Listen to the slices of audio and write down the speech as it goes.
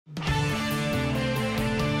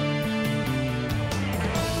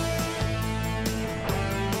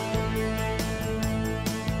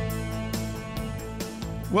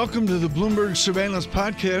Welcome to the Bloomberg Surveillance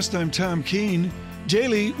Podcast. I'm Tom Keene.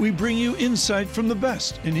 Daily, we bring you insight from the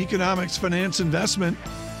best in economics, finance, investment,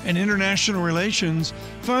 and international relations.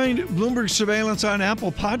 Find Bloomberg Surveillance on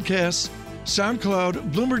Apple Podcasts,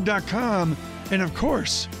 SoundCloud, Bloomberg.com, and of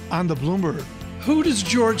course, on the Bloomberg. Who does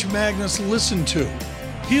George Magnus listen to?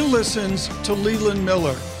 He listens to Leland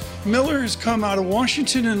Miller. Miller has come out of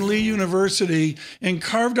Washington and Lee University and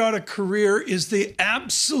carved out a career as the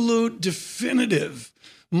absolute definitive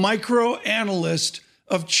micro-analyst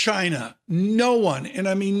of China. No one, and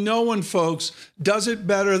I mean no one, folks, does it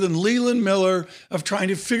better than Leland Miller of trying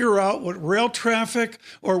to figure out what rail traffic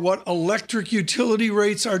or what electric utility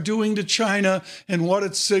rates are doing to China and what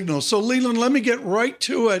it signals. So Leland, let me get right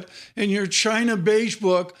to it. In your China Beige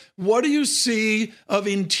Book, what do you see of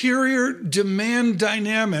interior demand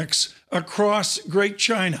dynamics across Great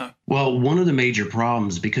China? Well, one of the major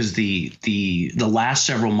problems, because the last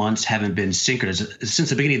several months haven't been synchronized, since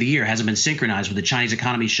the beginning of the year hasn't been synchronized with the Chinese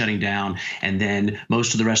economy shutting down and then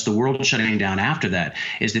most of the rest of the world shutting down after that,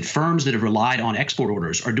 is that firms that have relied on export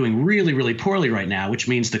orders are doing really, really poorly right now, which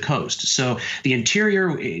means the coast. So the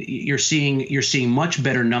interior, you're seeing much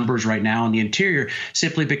better numbers right now in the interior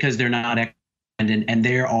simply because they're not and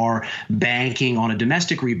they are banking on a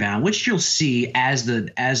domestic rebound, which you'll see as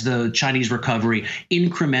the Chinese recovery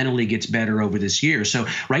incrementally gets better over this year. So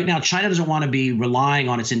right now, China doesn't want to be relying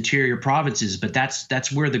on its interior provinces, but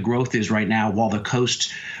that's where the growth is right now, while the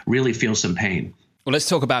coast really feels some pain. Well, let's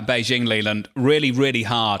talk about Beijing, Leland. Really, really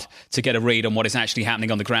hard to get a read on what is actually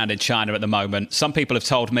happening on the ground in China at the moment. Some people have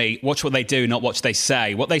told me, watch what they do, not what they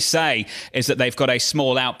say. What they say is that they've got a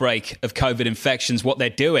small outbreak of COVID infections. What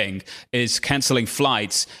they're doing is cancelling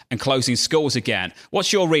flights and closing schools again.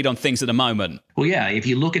 What's your read on things at the moment? Well, yeah, if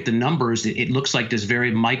you look at the numbers, it looks like this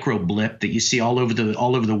very micro blip that you see all over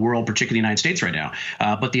the world, particularly the United States right now.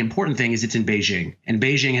 But the important thing is it's in Beijing, and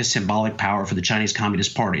Beijing has symbolic power for the Chinese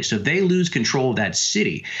Communist Party. So if they lose control of that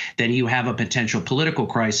city, then you have a potential political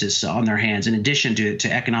crisis on their hands, in addition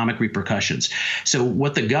to economic repercussions. So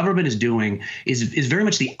what the government is doing is very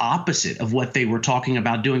much the opposite of what they were talking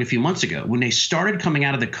about doing a few months ago. When they started coming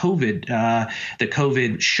out of the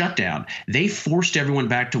COVID shutdown, they forced everyone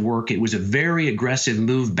back to work. It was a very aggressive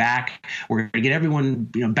move back. We're going to get everyone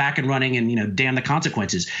back and running, and damn the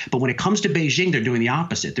consequences. But when it comes to Beijing, they're doing the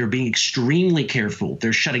opposite. They're being extremely careful.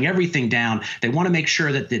 They're shutting everything down. They want to make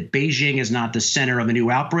sure that Beijing is not the center of a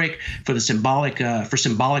new outbreak for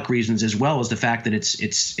symbolic reasons, as well as the fact that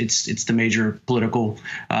it's the major political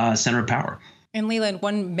center of power. And Leland,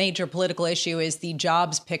 one major political issue is the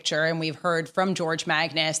jobs picture. And we've heard from George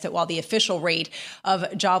Magnus that while the official rate of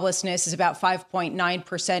joblessness is about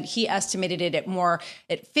 5.9%, he estimated it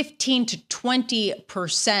at 15 to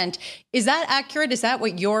 20%. Is that accurate? Is that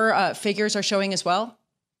what your figures are showing as well?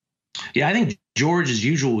 Yeah, I think George, as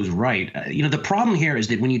usual, was right. The problem here is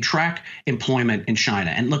that when you track employment in China,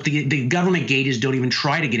 and look, the government gauges don't even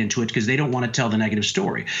try to get into it because they don't want to tell the negative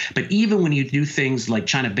story. But even when you do things like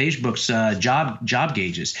China Beige Book's job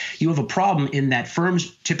gauges, you have a problem in that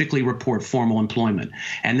firms typically report formal employment.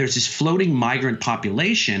 And there's this floating migrant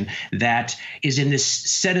population that is in this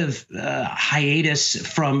set of hiatus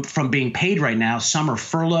from being paid right now. Some are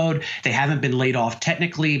furloughed. They haven't been laid off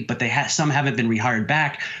technically, but some haven't been rehired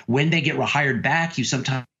back. When they get rehired back, you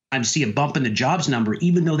sometimes see a bump in the jobs number,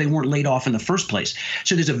 even though they weren't laid off in the first place.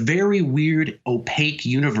 So there's a very weird, opaque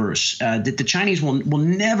universe that the Chinese will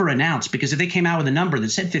never announce, because if they came out with a number that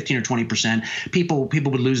said 15 or 20%, people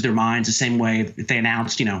would lose their minds the same way if they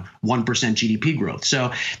announced 1% GDP growth.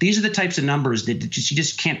 So these are the types of numbers that you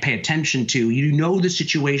just can't pay attention to. The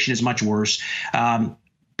situation is much worse,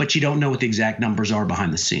 but you don't know what the exact numbers are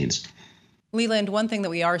behind the scenes. Leland, one thing that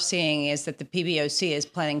we are seeing is that the PBOC is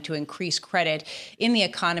planning to increase credit in the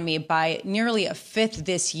economy by nearly a fifth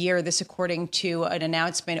this year. This, according to an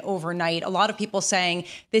announcement overnight. A lot of people saying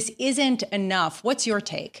this isn't enough. What's your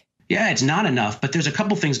take? Yeah, it's not enough, but there's a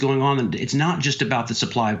couple things going on. It's not just about the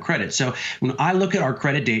supply of credit. So when I look at our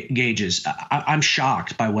credit gauges, I'm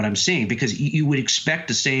shocked by what I'm seeing, because you would expect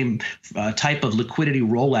the same type of liquidity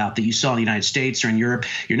rollout that you saw in the United States or in Europe.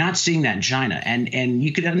 You're not seeing that in China. And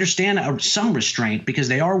you could understand some restraint because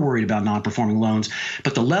they are worried about non-performing loans,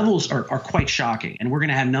 but the levels are quite shocking. And we're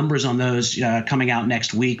going to have numbers on those coming out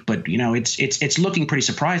next week. But, it's looking pretty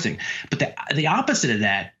surprising. But the opposite of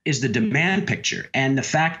that is the demand picture, and the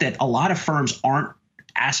fact that a lot of firms aren't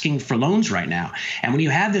asking for loans right now. And when you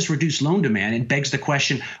have this reduced loan demand, it begs the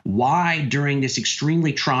question, why during this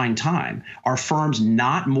extremely trying time are firms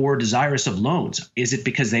not more desirous of loans? Is it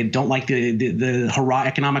because they don't like the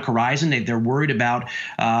economic horizon? They're worried about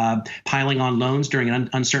piling on loans during an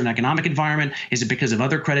uncertain economic environment? Is it because of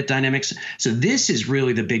other credit dynamics? So this is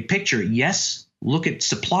really the big picture. Yes, look at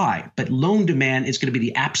supply, but loan demand is going to be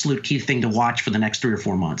the absolute key thing to watch for the next 3 or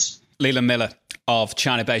 4 months. Leland Miller of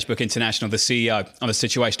China Beige Book International, the CEO, on the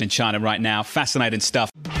situation in China right now. Fascinating stuff.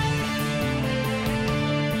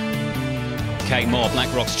 Kate Moore,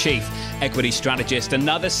 BlackRock's chief equity strategist.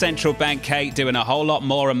 Another central bank, Kate, doing a whole lot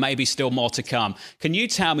more and maybe still more to come. Can you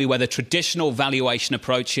tell me whether traditional valuation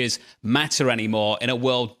approaches matter anymore in a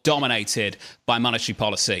world dominated by monetary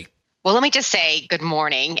policy? Well, let me just say good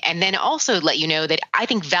morning, and then also let you know that I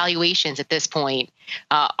think valuations at this point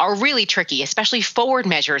are really tricky, especially forward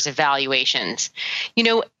measures of valuations.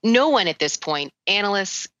 No one at this point,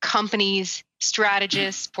 analysts, companies,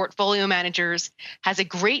 strategists, portfolio managers, has a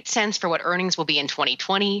great sense for what earnings will be in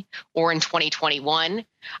 2020 or in 2021.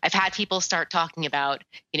 I've had people start talking about,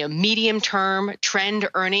 medium-term trend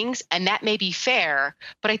earnings, and that may be fair,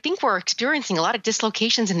 but I think we're experiencing a lot of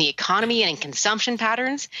dislocations in the economy and in consumption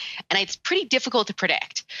patterns, and it's pretty difficult to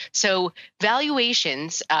predict. So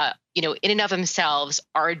valuations, in and of themselves,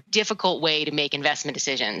 are a difficult way to make investment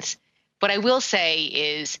decisions. What I will say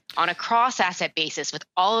is, on a cross-asset basis, with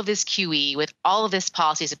all of this QE, with all of this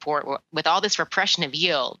policy support, with all this repression of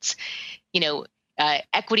yields,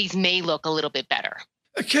 equities may look a little bit better.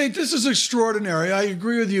 Kate, this is extraordinary. I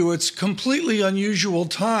agree with you. It's completely unusual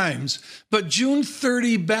times. But June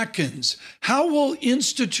 30 beckons. How will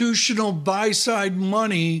institutional buy-side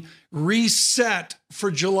money reset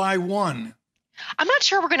for July 1? I'm not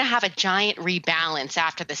sure we're going to have a giant rebalance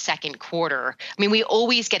after the second quarter. I mean, we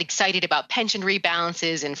always get excited about pension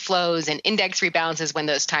rebalances and flows and index rebalances when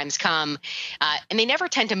those times come, and they never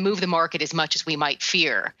tend to move the market as much as we might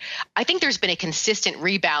fear. I think there's been a consistent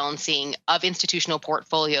rebalancing of institutional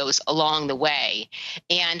portfolios along the way.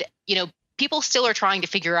 And, people still are trying to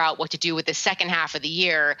figure out what to do with the second half of the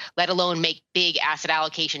year, let alone make big asset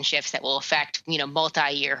allocation shifts that will affect,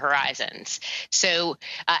 multi-year horizons. So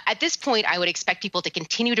at this point, I would expect people to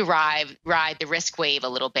continue to ride the risk wave a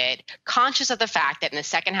little bit, conscious of the fact that in the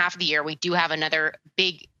second half of the year, we do have another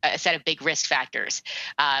big set of big risk factors.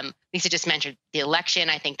 Lisa just mentioned the election.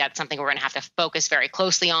 I think that's something we're going to have to focus very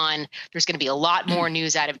closely on. There's going to be a lot more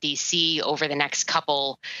news out of D.C. over the next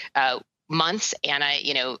couple months, and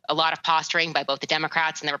a lot of posturing by both the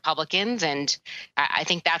Democrats and the Republicans, and I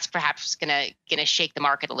think that's perhaps going to shake the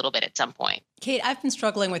market a little bit at some point. Kate, I've been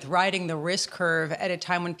struggling with riding the risk curve at a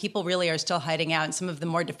time when people really are still hiding out in some of the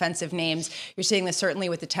more defensive names. You're seeing this certainly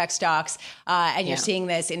with the tech stocks, and you're seeing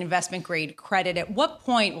this in investment grade credit. At what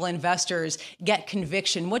point will investors get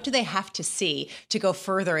conviction? What do they have to see to go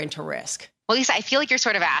further into risk? Well, Lisa, I feel like you're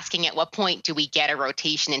sort of asking at what point do we get a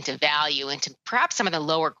rotation into value, into perhaps some of the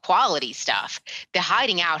lower quality stuff. The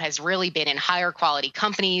hiding out has really been in higher quality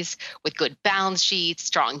companies with good balance sheets,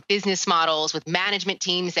 strong business models, with management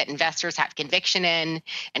teams that investors have conviction in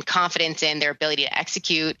and confidence in their ability to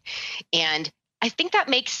execute. And I think that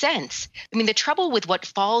makes sense. I mean, the trouble with what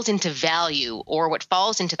falls into value or what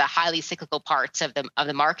falls into the highly cyclical parts of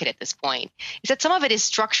the market at this point is that some of it is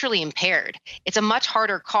structurally impaired. It's a much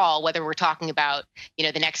harder call whether we're talking about,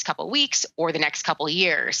 the next couple of weeks or the next couple of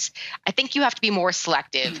years. I think you have to be more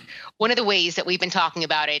selective. One of the ways that we've been talking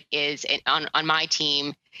about it is on my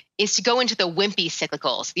team is to go into the wimpy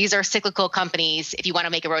cyclicals. These are cyclical companies, if you want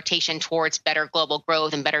to make a rotation towards better global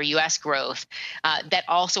growth and better U.S. growth, that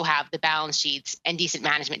also have the balance sheets and decent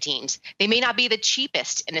management teams. They may not be the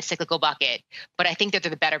cheapest in the cyclical bucket, but I think that they're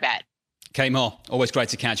the better bet. Kate Moore, always great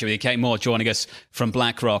to catch up with you. Kate Moore joining us from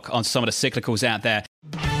BlackRock on some of the cyclicals out there.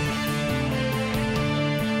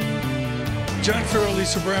 John Farrell,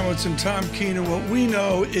 Lisa Bramowitz, and Tom Keene. And what we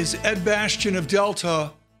know is Ed Bastian of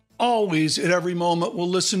Delta always, at every moment, will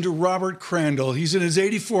listen to Robert Crandall. He's in his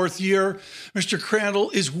 84th year. Mr.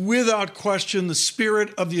 Crandall is without question the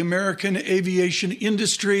spirit of the American aviation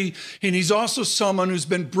industry, and he's also someone who's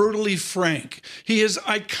been brutally frank. He is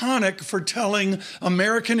iconic for telling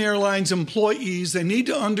American Airlines employees they need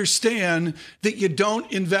to understand that you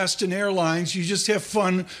don't invest in airlines, you just have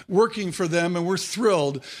fun working for them, and we're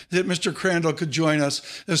thrilled that Mr. Crandall could join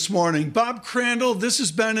us this morning. Bob Crandall, this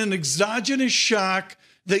has been an exogenous shock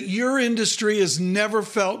that your industry has never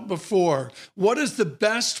felt before. What is the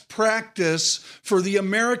best practice for the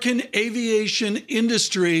American aviation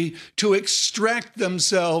industry to extract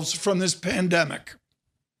themselves from this pandemic?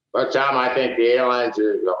 Well, Tom, I think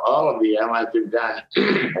all of the airlines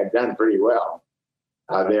have done pretty well.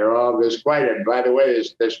 There's quite a, by the way,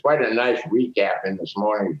 there's quite a nice recap in this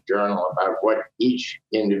morning's journal about what each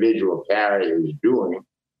individual carrier is doing.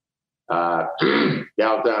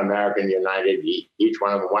 Delta, American, United, each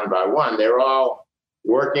one of them one by one, they're all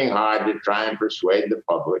working hard to try and persuade the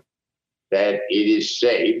public that it is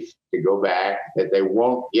safe to go back, that they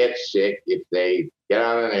won't get sick if they get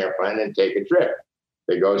on an airplane and take a trip.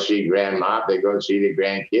 They go see grandma, they go see the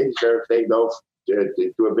grandkids, or if they go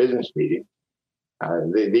to a business meeting.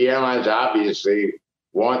 The airlines obviously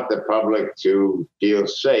want the public to feel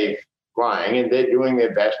safe flying, and they're doing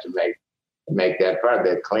their best to make that part.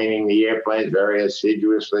 They're cleaning the airplanes very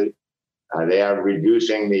assiduously. They are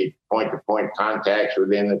reducing the point-to-point contacts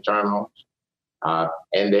within the terminals,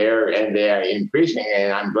 and they are increasing.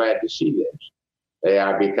 And I'm glad to see this. They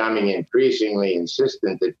are becoming increasingly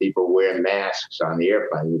insistent that people wear masks on the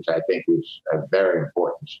airplane, which I think is a very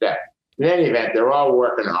important step. In any event, they're all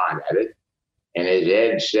working hard at it. And as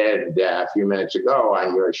Ed said a few minutes ago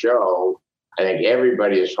on your show, I think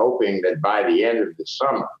everybody is hoping that by the end of the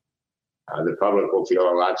summer, the public will feel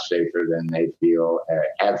a lot safer than they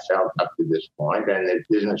have felt up to this point, and that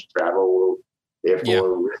business travel will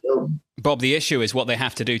therefore resume. Bob, the issue is what they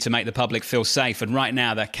have to do to make the public feel safe. And right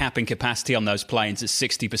now, they're capping capacity on those planes at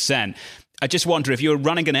 60%. I just wonder, if you were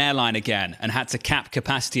running an airline again and had to cap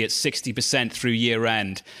capacity at 60% through year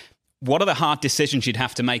end, what are the hard decisions you'd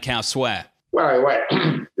have to make elsewhere? Well,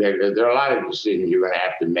 there are a lot of decisions you're going to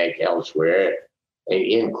have to make elsewhere,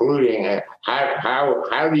 including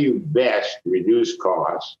how do you best reduce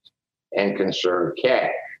costs and conserve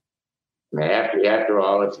cash? I mean, after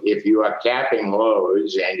all, if you are capping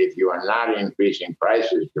loads and if you are not increasing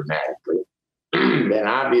prices dramatically, then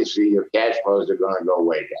obviously your cash flows are going to go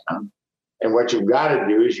way down. And what you've got to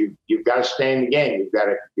do is you've got to stay in the game.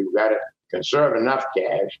 You've got to conserve enough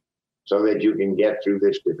cash so that you can get through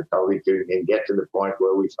this difficulty and get to the point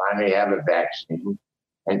where we finally have a vaccine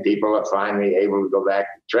and people are finally able to go back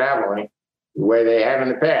to traveling the way they have in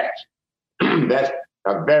the past. That's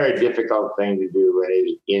a very difficult thing to do, and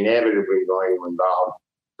is inevitably going to involve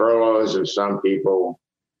furloughs of some people,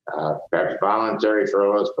 perhaps voluntary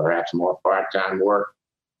furloughs, perhaps more part-time work.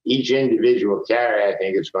 Each individual carrier, I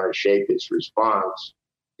think, is going to shape its response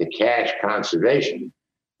to cash conservation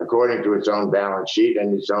according to its own balance sheet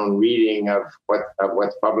and its own reading of what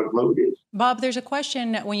the public mood is. Bob, there's a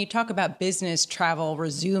question when you talk about business travel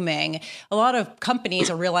resuming. A lot of companies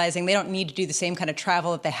are realizing they don't need to do the same kind of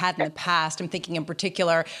travel that they had in the past. I'm thinking in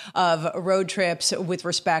particular of road trips with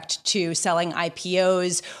respect to selling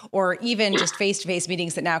IPOs or even just face-to-face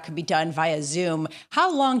meetings that now can be done via Zoom.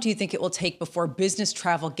 How long do you think it will take before business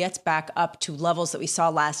travel gets back up to levels that we saw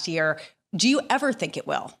last year? Do you ever think it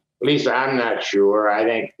will? Lisa, I'm not sure. I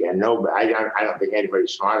think I don't think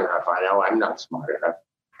anybody's smart enough. I know I'm not smart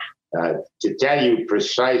enough to tell you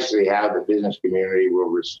precisely how the business community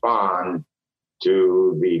will respond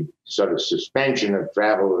to the sort of suspension of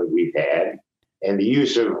travel that we've had and the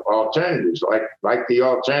use of alternatives, like the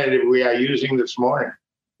alternative we are using this morning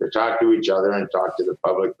to talk to each other and talk to the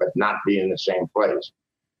public, but not be in the same place.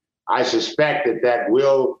 I suspect that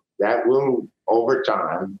will over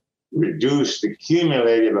time reduce the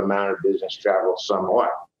cumulative amount of business travel somewhat.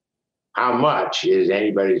 How much is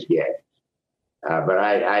anybody's guess. But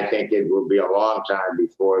I think it will be a long time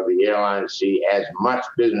before the airlines see as much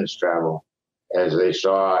business travel as they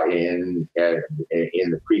saw in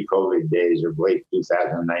the pre-COVID days of late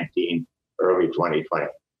 2019, early 2020.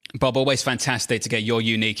 Bob, always fantastic to get your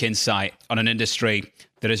unique insight on an industry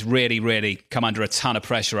that has really, really come under a ton of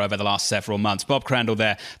pressure over the last several months. Bob Crandall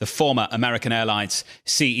there, the former American Airlines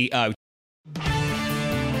CEO.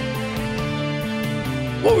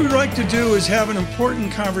 What we'd like to do is have an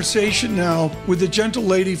important conversation now with a gentle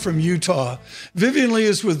lady from Utah. Vivian Lee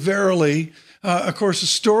is with Verily. Of course, a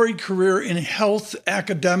storied career in health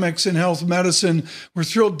academics and health medicine. We're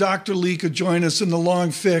thrilled Dr. Lee could join us, and The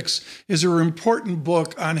Long Fix is her important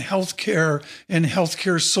book on healthcare and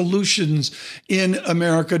healthcare solutions in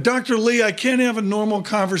America. Dr. Lee, I can't have a normal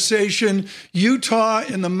conversation. Utah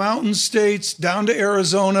in the mountain states down to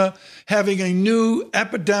Arizona having a new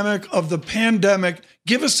epidemic of the pandemic.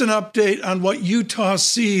 Give us an update on what Utah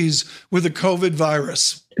sees with the COVID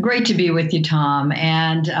virus. Great to be with you, Tom.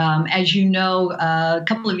 And as you know, up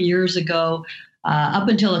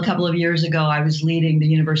until a couple of years ago, I was leading the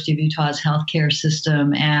University of Utah's healthcare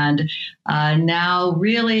system, and now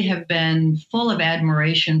really have been full of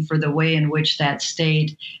admiration for the way in which that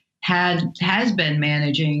state has been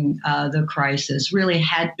managing the crisis, really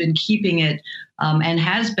had been keeping it and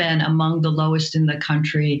has been among the lowest in the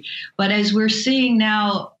country. But as we're seeing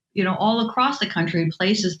now, all across the country,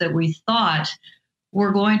 places that we thought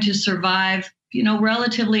were going to survive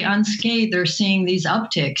relatively unscathed, they're seeing these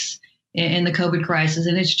upticks in the COVID crisis.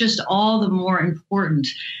 And it's just all the more important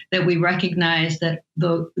that we recognize that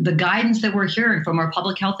the guidance that we're hearing from our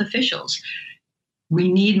public health officials,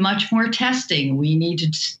 we need much more testing. We need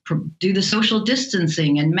to do the social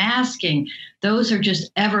distancing and masking. Those are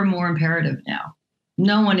just ever more imperative now.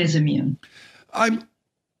 No one is immune.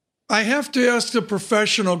 I have to ask the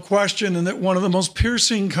professional question, and that one of the most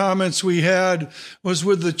piercing comments we had was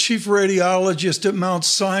with the chief radiologist at Mount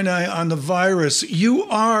Sinai on the virus. You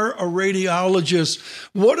are a radiologist.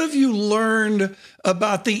 What have you learned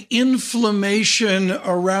about the inflammation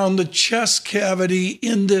around the chest cavity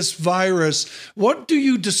in this virus? What do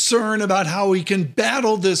you discern about how we can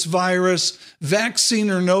battle this virus, vaccine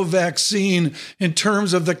or no vaccine, in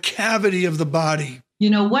terms of the cavity of the body?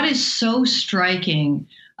 What is so striking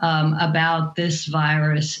about this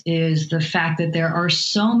virus is the fact that there are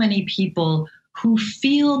so many people who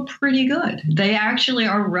feel pretty good. They actually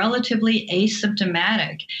are relatively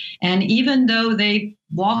asymptomatic. And even though they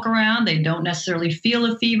walk around, they don't necessarily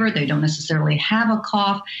feel a fever, they don't necessarily have a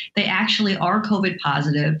cough, they actually are COVID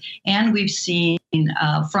positive. And we've seen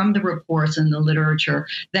from the reports and the literature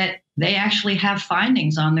that they actually have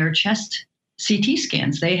findings on their chest CT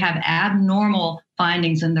scans. They have abnormal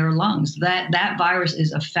findings in their lungs. That virus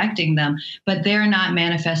is affecting them, but they're not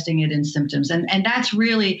manifesting it in symptoms. And that's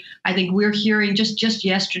really, I think we're hearing just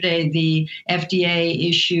yesterday, the FDA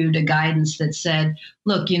issued a guidance that said,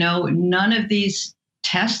 look, none of these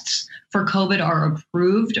tests for COVID are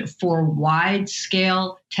approved for wide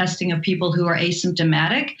scale testing of people who are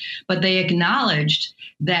asymptomatic, but they acknowledged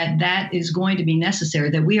that is going to be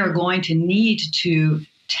necessary, that we are going to need to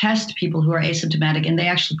test people who are asymptomatic, and they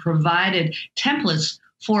actually provided templates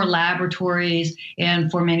for laboratories and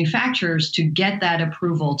for manufacturers to get that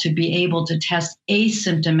approval to be able to test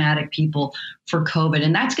asymptomatic people for COVID.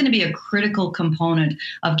 And that's going to be a critical component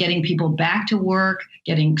of getting people back to work,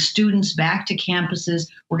 getting students back to campuses.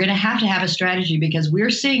 We're going to have a strategy, because we're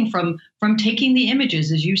seeing from taking the images,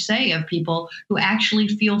 as you say, of people who actually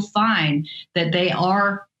feel fine, that they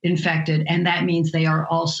are infected, and that means they are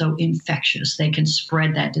also infectious. They can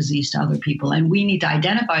spread that disease to other people, and we need to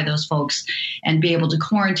identify those folks and be able to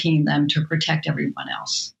quarantine them to protect everyone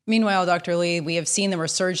else. Meanwhile, Dr. Lee, we have seen the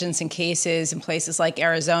resurgence in cases in places like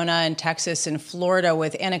Arizona and Texas and Florida,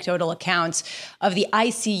 with anecdotal accounts of the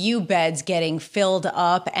ICU beds getting filled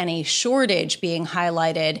up and a shortage being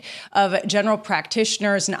highlighted of general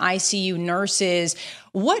practitioners and ICU nurses.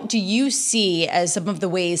 What do you see as some of the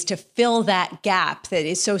ways to fill that gap that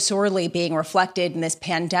is so sorely being reflected in this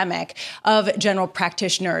pandemic of general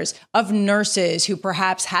practitioners, of nurses who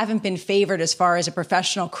perhaps haven't been favored as far as a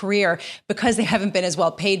professional career because they haven't been as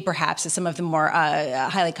well paid perhaps as some of the more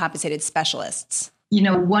highly compensated specialists?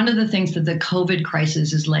 One of the things that the COVID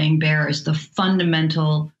crisis is laying bare is the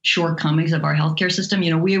fundamental shortcomings of our healthcare system.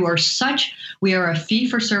 We are a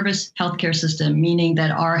fee-for-service healthcare system, meaning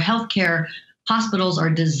that our healthcare hospitals are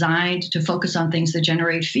designed to focus on things that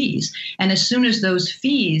generate fees. And as soon as those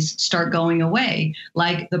fees start going away,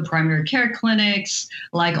 like the primary care clinics,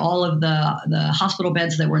 like all of the hospital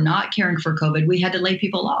beds that were not caring for COVID, we had to lay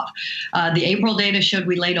people off. The April data showed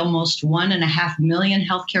we laid almost 1.5 million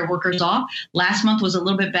healthcare workers off. Last month was a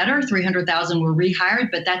little bit better. 300,000 were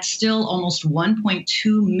rehired, but that's still almost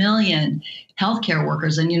 1.2 million healthcare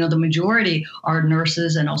workers. And, the majority are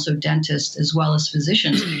nurses and also dentists as well as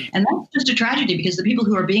physicians. And that's just a tragedy, because the people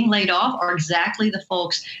who are being laid off are exactly the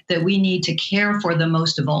folks that we need to care for the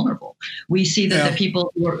most vulnerable. We see that the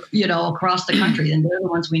people who are, across the country, and they're the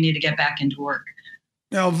ones we need to get back into work.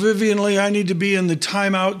 Now, Vivian Lee, I need to be in the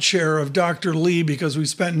timeout chair of Dr. Lee, because we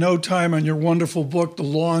spent no time on your wonderful book, The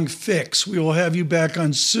Long Fix. We will have you back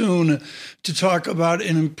on soon to talk about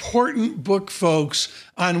an important book, folks,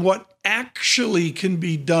 on what actually can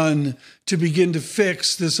be done to begin to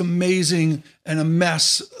fix this amazing and a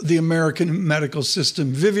mess, the American medical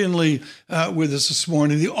system. Vivian Lee with us this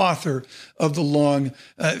morning, the author of The Long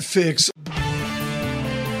Fix.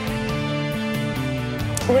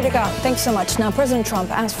 Ritika, thanks so much. Now, President Trump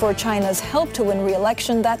asked for China's help to win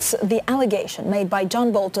re-election. That's the allegation made by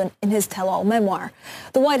John Bolton in his tell-all memoir.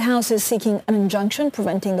 The White House is seeking an injunction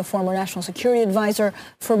preventing the former national security advisor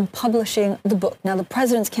from publishing the book. Now, the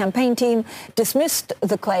president's campaign team dismissed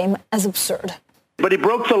the claim as absurd. But he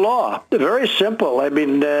broke the law. Very simple. I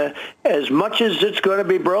mean, as much as it's going to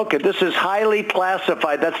be broken, this is highly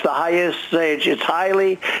classified. That's the highest stage. It's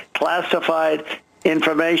highly classified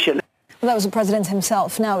information. That was the president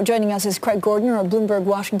himself. Now, joining us is Craig Gordner, our Bloomberg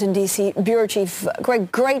Washington, D.C. Bureau Chief.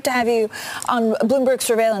 Craig, great to have you on Bloomberg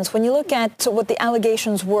Surveillance. When you look at what the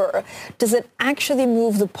allegations were, does it actually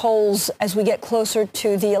move the polls as we get closer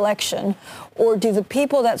to the election? Or do the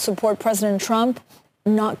people that support President Trump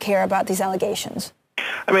not care about these allegations?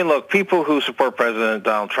 I mean, look, people who support President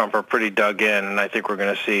Donald Trump are pretty dug in, and I think we're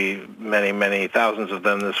going to see many, many thousands of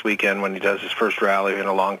them this weekend when he does his first rally in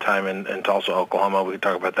a long time in Tulsa, Oklahoma. We can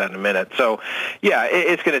talk about that in a minute. So, yeah,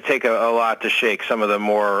 it's going to take a lot to shake some of the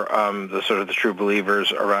more, the sort of the true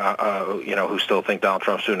believers around, who still think Donald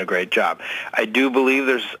Trump's doing a great job. I do believe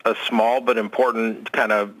there's a small but important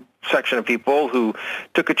kind of section of people who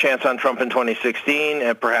took a chance on Trump in 2016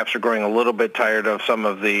 and perhaps are growing a little bit tired of some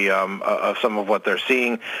of the some of what they're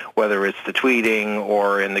seeing, whether it's the tweeting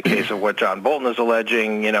or in the case of what John Bolton is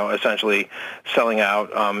alleging, essentially selling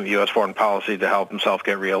out U.S. foreign policy to help himself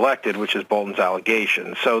get reelected, which is Bolton's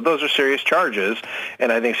allegation. So those are serious charges,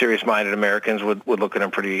 and I think serious-minded Americans would look at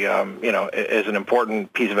them pretty, as an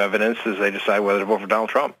important piece of evidence as they decide whether to vote for Donald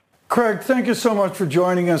Trump. Craig, thank you so much for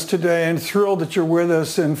joining us today, and thrilled that you're with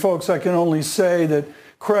us. And folks, I can only say that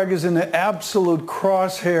Craig is in the absolute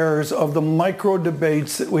crosshairs of the micro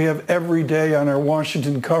debates that we have every day on our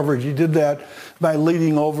Washington coverage. He did that by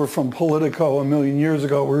leading over from Politico a million years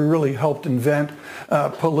ago, where he really helped invent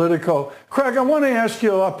Politico. Craig, I want to ask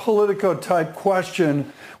you a Politico-type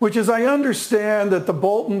question, which is, I understand that the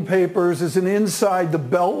Bolton Papers is an inside the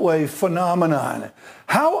Beltway phenomenon.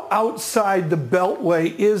 How outside the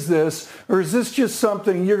Beltway is this, or is this just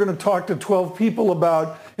something you're going to talk to 12 people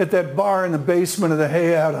about at that bar in the basement of the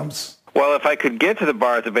Hay Adams? Well, if I could get to the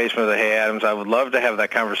bar at the basement of the Hay Adams, I would love to have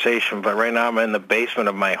that conversation. But right now I'm in the basement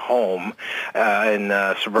of my home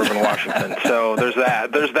in suburban Washington. So there's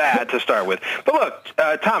that to start with. But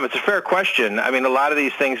look, Tom, it's a fair question. I mean, a lot of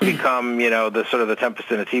these things become, the sort of the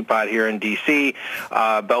tempest in a teapot here in D.C.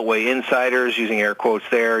 Beltway insiders, using air quotes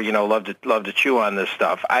there, love to chew on this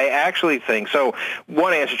stuff. I actually think, so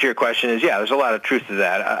one answer to your question is, yeah, there's a lot of truth to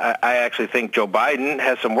that. I actually think Joe Biden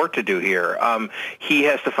has some work to do here. He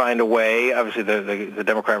has to find a way. Obviously, the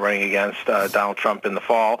Democrat running against Donald Trump in the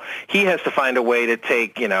fall, he has to find a way to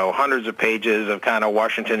take hundreds of pages of kind of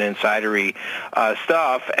Washington insidery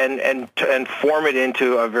stuff and form it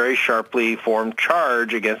into a very sharply formed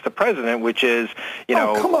charge against the president, which is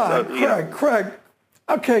come on, Craig.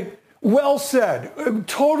 Okay. Well said.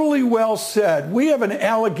 Totally well said. We have an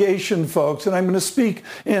allegation, folks, and I'm going to speak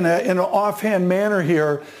in an offhand manner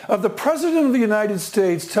here, of the President of the United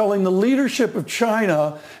States telling the leadership of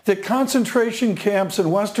China that concentration camps in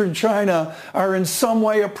Western China are in some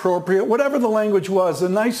way appropriate, whatever the language was. The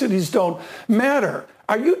niceties don't matter.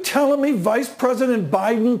 Are you telling me Vice President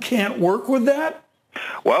Biden can't work with that?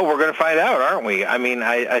 Well, we're going to find out, aren't we? I mean,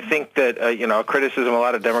 I think that, a criticism a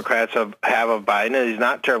lot of Democrats have of Biden is he's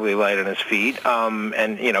not terribly light on his feet.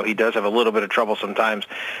 And he does have a little bit of trouble sometimes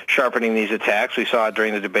sharpening these attacks. We saw it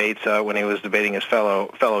during the debates when he was debating his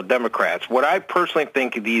fellow Democrats. What I personally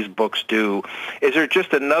think these books do is they're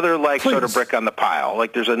just another, sort of brick on the pile.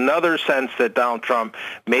 Like, there's another sense that Donald Trump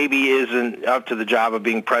maybe isn't up to the job of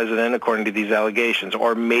being president, according to these allegations.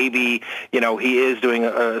 Or maybe, he is doing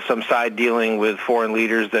some side dealing with foreign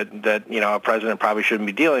leaders that a president probably shouldn't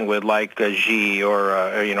be dealing with, like Xi or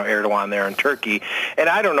Erdogan there in Turkey. And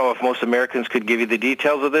I don't know if most Americans could give you the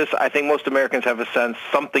details of this. I think most Americans have a sense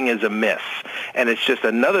something is amiss, and it's just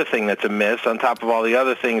another thing that's amiss on top of all the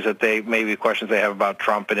other things that maybe questions they have about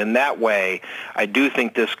Trump. And in that way, I do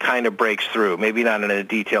think this kind of breaks through, maybe not in a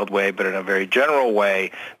detailed way, but in a very general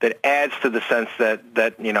way that adds to the sense that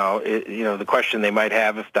the question they might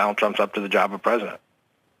have if Donald Trump's up to the job of president.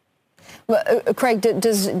 Well, Craig,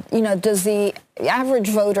 does the average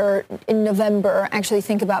voter in November actually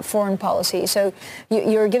think about foreign policy? So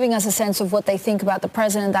you're giving us a sense of what they think about the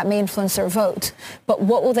president that may influence their vote. But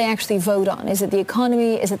what will they actually vote on? Is it the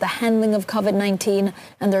economy? Is it the handling of COVID-19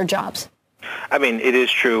 and their jobs? I mean, it is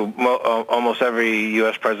true. Almost every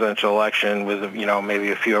U.S. presidential election, with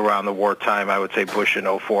maybe a few around the wartime, I would say Bush in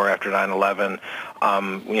 2004 after 9/11,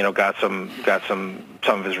 got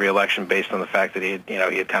some of his reelection based on the fact that he had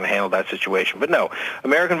kind of handled that situation. But no,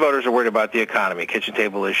 American voters are worried about the economy, kitchen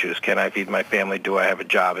table issues. Can I feed my family? Do I have a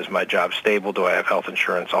job? Is my job stable? Do I have health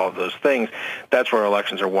insurance? All of those things. That's where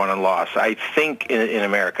elections are won and lost. I think in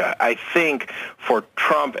America, I think for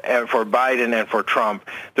Trump and for Biden and for Trump,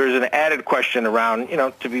 there's an added question around,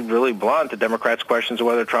 to be really blunt, the Democrats' questions of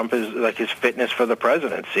whether Trump is his fitness for the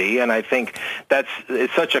presidency. And I think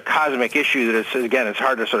it's such a cosmic issue that it's again, it's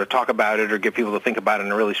hard to sort of talk about it or get people to think about it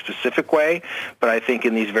in a really specific way. But I think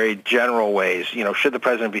in these very general ways, should the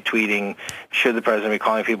president be tweeting? Should the president be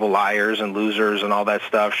calling people liars and losers and all that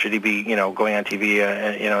stuff? Should he be, going on TV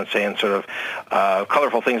and saying sort of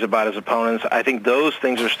colorful things about his opponents? I think those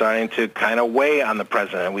things are starting to kind of weigh on the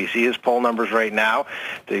president. We see his poll numbers right now.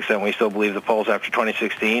 To the extent we still believe the polls after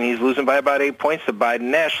 2016, he's losing by about 8 points to Biden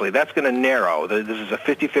nationally. That's going to narrow. This is a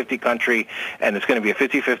 50-50 country, and it's going to be a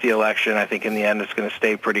 50-50 election. I think in the end it's going to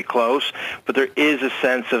stay pretty close. But there is a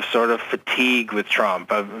sense of sort of fatigue with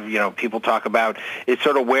Trump. People talk about it's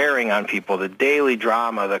sort of wearing on people, the daily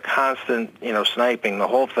drama, the constant, sniping, the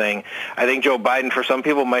whole thing. I think Joe Biden, for some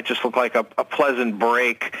people, might just look like a pleasant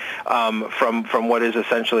break from what is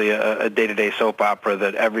essentially a day-to-day soap opera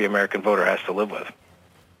that every American voter has to live with.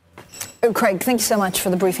 Craig, thank you so much for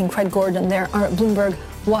the briefing. Craig Gordon there, our Bloomberg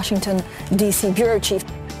Washington, D.C. Bureau Chief.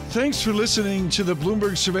 Thanks for listening to the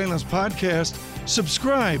Bloomberg Surveillance Podcast.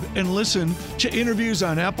 Subscribe and listen to interviews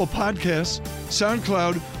on Apple Podcasts,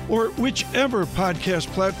 SoundCloud, or whichever podcast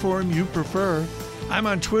platform you prefer. I'm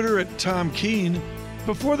on Twitter at Tom Keene.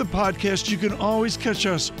 Before the podcast, you can always catch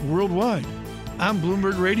us worldwide on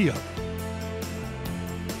Bloomberg Radio.